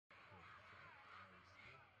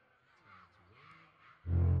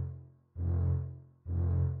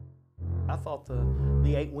I thought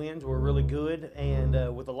the 8 wins were really good,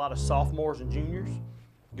 and with a lot of sophomores and juniors,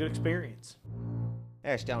 good experience.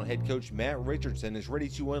 Ashdown head coach Matt Richardson is ready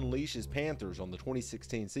to unleash his Panthers on the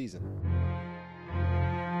 2016 season.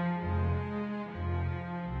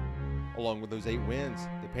 Along with those 8 wins,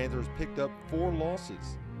 the Panthers picked up 4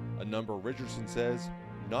 losses, a number Richardson says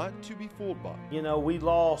not to be fooled by. You know, we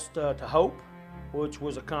lost to Hope, which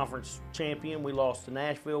was a conference champion. We lost to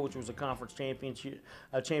Nashville, which was a conference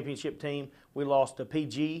championship team. We lost to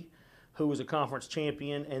PG, who was a conference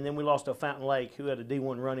champion, and then we lost to Fountain Lake, who had a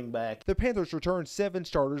D1 running back. The Panthers returned 7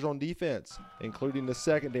 starters on defense, including the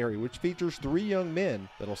secondary, which features 3 young men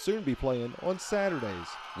that'll soon be playing on Saturdays.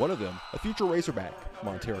 One of them, a future Razorback,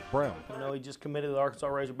 Monteric Brown. You know, he just committed to the Arkansas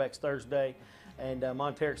Razorbacks Thursday, and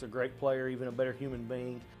Monteric's a great player, even a better human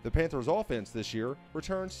being. The Panthers' offense this year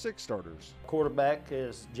returned 6 starters. Quarterback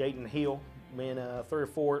is Jaden Hill, been 3 or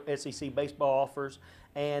 4 SEC baseball offers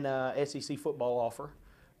and SEC football offer.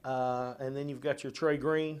 And then you've got your Trey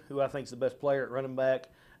Green, who I think is the best player at running back,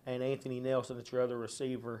 and Anthony Nelson, that's your other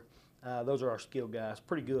receiver. Those are our skill guys.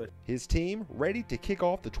 Pretty good. His team ready to kick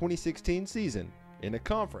off the 2016 season in a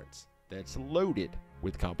conference that's loaded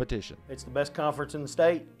with competition. It's the best conference in the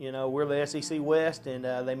state. You know, we're the SEC West, and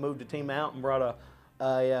they moved the team out and brought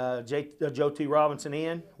a Joe T. Robinson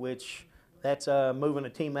in, which that's moving a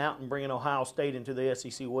team out and bringing Ohio State into the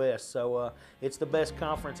SEC West. So it's the best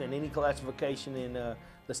conference in any classification in the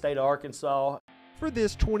state of Arkansas. For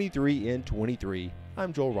this 23 in 23,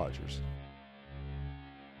 I'm Joel Rogers.